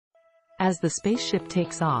As the spaceship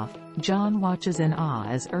takes off, John watches in awe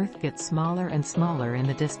as Earth gets smaller and smaller in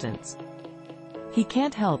the distance. He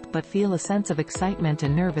can't help but feel a sense of excitement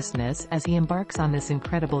and nervousness as he embarks on this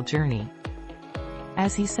incredible journey.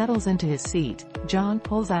 As he settles into his seat, John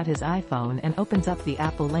pulls out his iPhone and opens up the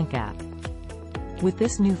Apple Link app. With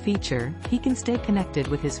this new feature, he can stay connected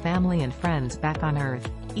with his family and friends back on Earth,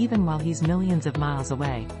 even while he's millions of miles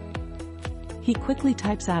away. He quickly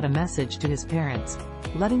types out a message to his parents,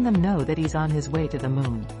 letting them know that he's on his way to the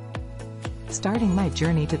moon. "Starting my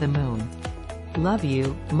journey to the moon. Love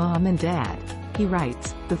you, Mom and Dad," he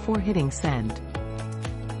writes, before hitting send.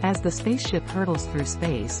 As the spaceship hurtles through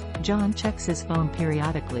space, John checks his phone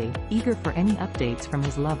periodically, eager for any updates from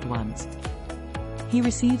his loved ones. He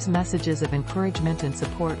receives messages of encouragement and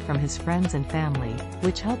support from his friends and family,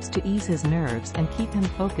 which helps to ease his nerves and keep him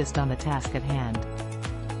focused on the task at hand.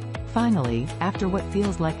 Finally, after what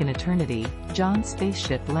feels like an eternity, John's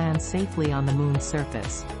spaceship lands safely on the moon's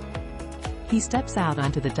surface. He steps out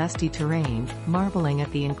onto the dusty terrain, marveling at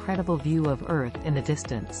the incredible view of Earth in the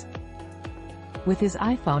distance. With his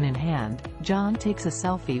iPhone in hand, John takes a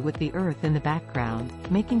selfie with the Earth in the background,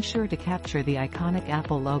 making sure to capture the iconic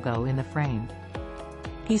Apple logo in the frame.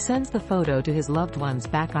 He sends the photo to his loved ones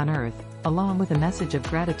back on Earth, along with a message of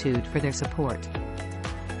gratitude for their support.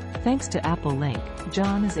 Thanks to Apple Link,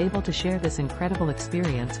 John is able to share this incredible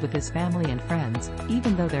experience with his family and friends,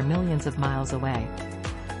 even though they're millions of miles away.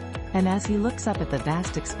 And as he looks up at the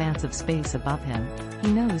vast expanse of space above him,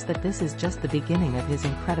 he knows that this is just the beginning of his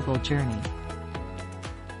incredible journey.